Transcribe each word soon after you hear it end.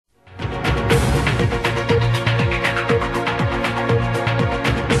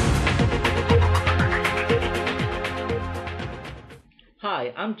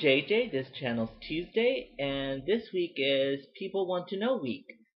Hi, I'm JJ. This channel's Tuesday, and this week is People Want to Know Week,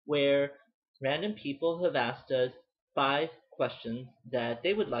 where random people have asked us 5 questions that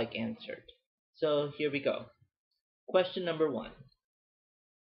they would like answered. So here we go. Question number 1.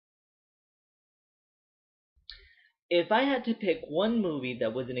 If I had to pick one movie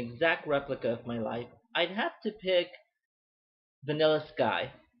that was an exact replica of my life, I'd have to pick Vanilla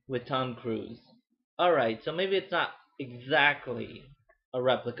Sky with Tom Cruise. Alright, so maybe it's not exactly a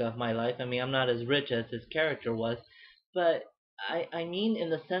replica of my life. I mean, I'm not as rich as his character was, but I mean in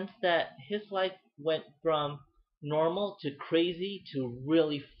the sense that his life went from normal to crazy to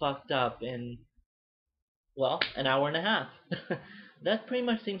really fucked up in, well, an hour and a half. That pretty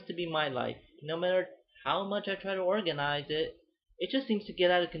much seems to be my life. No matter how much I try to organize it, it just seems to get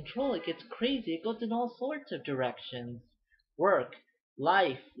out of control. It gets crazy. It goes in all sorts of directions. Work,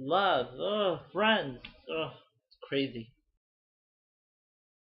 life, love, friends. It's crazy.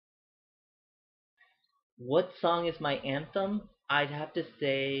 What song is my anthem? I'd have to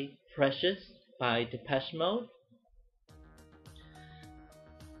say Precious by Depeche Mode.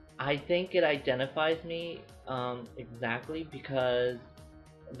 I think it identifies me exactly because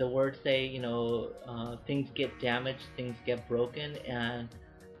the words say, things get damaged, things get broken, and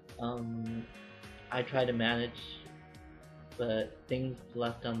I try to manage but things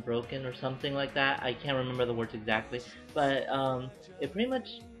left unbroken or something like that. I can't remember the words exactly, but it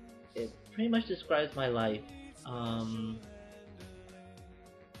pretty much describes my life. Um,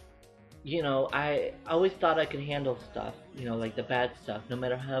 I always thought I could handle stuff, like the bad stuff, no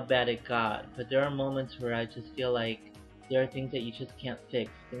matter how bad it got. But there are moments where I just feel like there are things that you just can't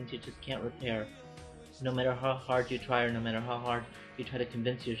fix, things you just can't repair, no matter how hard you try or no matter how hard you try to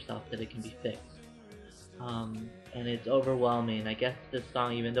convince yourself that it can be fixed. And it's overwhelming. I guess this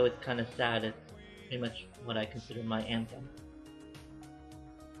song, even though it's kind of sad, it's pretty much what I consider my anthem.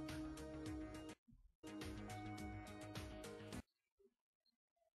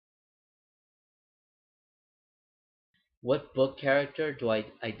 What book character do I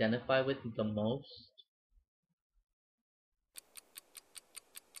identify with the most?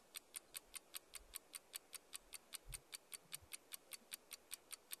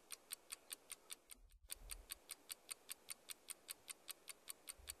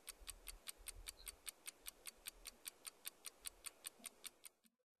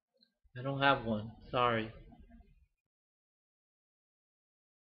 I don't have one. Sorry.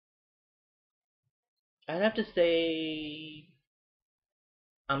 I'd have to say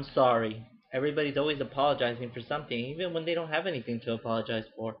I'm sorry. Everybody's always apologizing for something, even when they don't have anything to apologize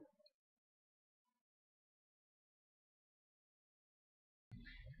for.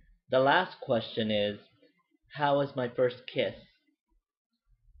 The last question is, how was my first kiss?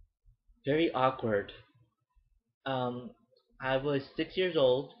 Very awkward. Um, I was 6 years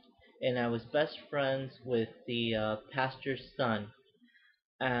old, and I was best friends with the pastor's son.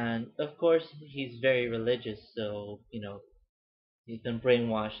 And of course, he's very religious, so he's been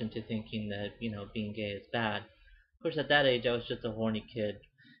brainwashed into thinking that being gay is bad. Of course, at that age, I was just a horny kid,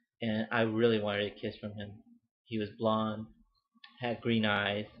 and I really wanted a kiss from him. He was blonde, had green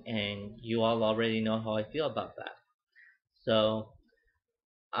eyes, and you all already know how I feel about that. So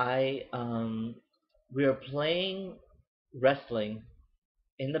I we were playing wrestling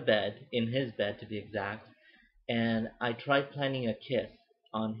in the bed, in his bed to be exact, and I tried planning a kiss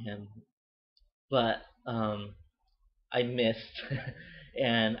on him, but I missed,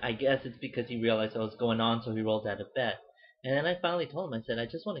 and I guess it's because he realized what was going on, so he rolled out of bed. And then I finally told him, I said, I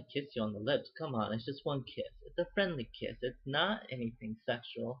just want to kiss you on the lips. Come on, it's just one kiss. It's a friendly kiss. It's not anything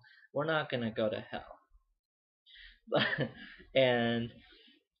sexual. We're not gonna go to hell. And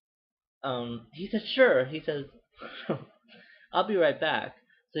he said, sure. He says, I'll be right back.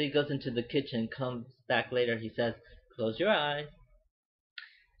 So he goes into the kitchen, comes back later. He says, close your eyes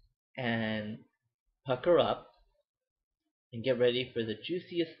and pucker up and get ready for the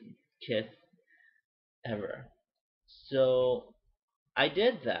juiciest kiss ever. So I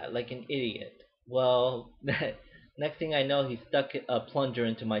did that like an idiot. Well, next thing I know, he stuck a plunger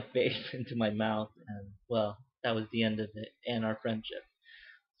into my face, into my mouth, and well, that was the end of it and our friendship.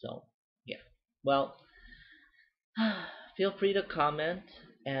 So, yeah. Well, feel free to comment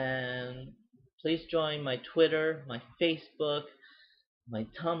and please join my Twitter, my Facebook, my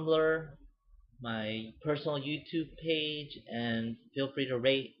Tumblr, my personal YouTube page, and feel free to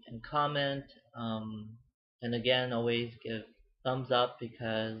rate and comment. And again, always give thumbs up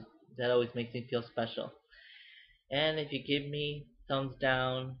because that always makes me feel special. And if you give me thumbs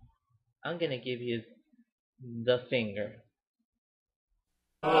down, I'm gonna give you the finger.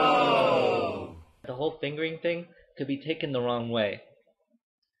 The whole fingering thing could be taken the wrong way.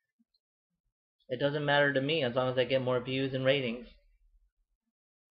 It doesn't matter to me as long as I get more views and ratings.